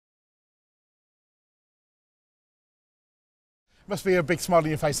Must be a big smile on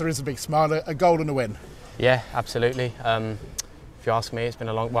your face. There is a big smile, a goal and a win. Yeah, absolutely. If you ask me, it's been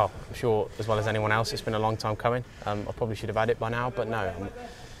a long, well, I'm sure as well as anyone else, it's been a long time coming. I probably should have had it by now, but no,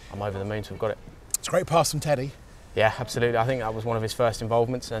 I'm over the moon to have got it. It's a great pass from Teddy. Yeah, absolutely. I think that was one of his first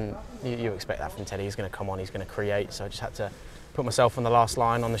involvements, and you expect that from Teddy. He's going to come on, he's going to create, so I just had to put myself on the last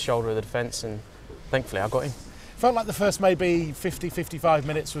line on the shoulder of the defence, and thankfully I got him. Felt like the first maybe 50-55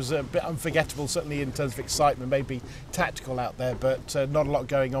 minutes was a bit unforgettable, certainly in terms of excitement, maybe tactical out there, but not a lot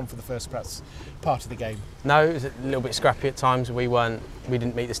going on for the first perhaps part of the game. No, it was a little bit scrappy at times. We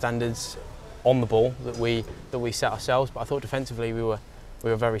didn't meet the standards on the ball that we set ourselves, but I thought defensively we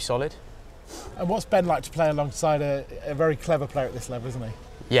were very solid. And what's Ben like to play alongside a very clever player at this level, isn't he?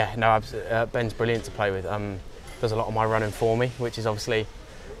 Yeah, no, Ben's brilliant to play with. Does a lot of my running for me, which is obviously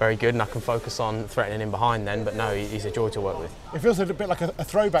very good, and I can focus on threatening him behind then, but no, he's a joy to work with. It feels a bit like a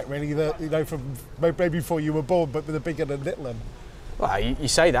throwback really, from maybe before you were born, but with a bigger and littler. Well, you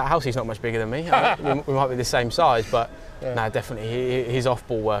say that, Housey's not much bigger than me. We might be the same size, but yeah. No, definitely his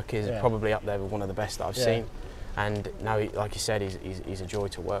off-ball work is probably up there with one of the best that I've seen. And now, like you said, he's a joy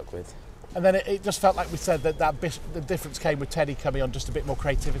to work with. And then it just felt like we said that the difference came with Teddy coming on, just a bit more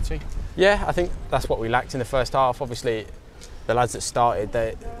creativity. Yeah, I think that's what we lacked in the first half. Obviously, the lads that started,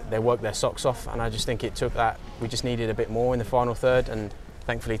 they worked their socks off, and I just think it took that. We just needed a bit more in the final third, and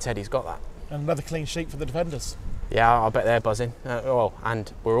thankfully Teddy's got that. And another clean sheet for the defenders. Yeah, I bet they're buzzing.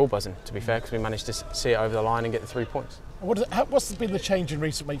 And we're all buzzing, to be fair, because we managed to see it over the line and get the 3 points. What's been the change in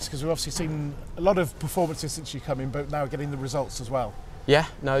recent weeks? Because we've obviously seen a lot of performances since you come in, but now getting the results as well. Yeah,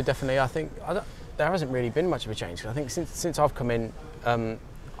 no, definitely. I think there hasn't really been much of a change. I think since I've come in,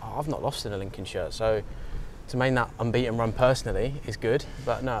 I've not lost in a Lincoln shirt. So to maintain that unbeaten run personally is good.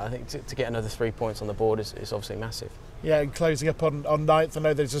 But no, I think to get another 3 points on the board is obviously massive. Yeah, and closing up on ninth, I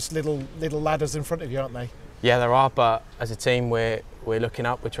know there's just little ladders in front of you, aren't they? Yeah, there are. But as a team, we're looking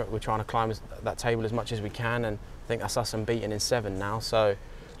up. We're trying to climb that table as much as we can, and I think that's us unbeaten in 7 now. So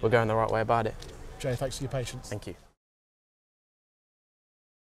we're going the right way about it. Jay, thanks for your patience. Thank you.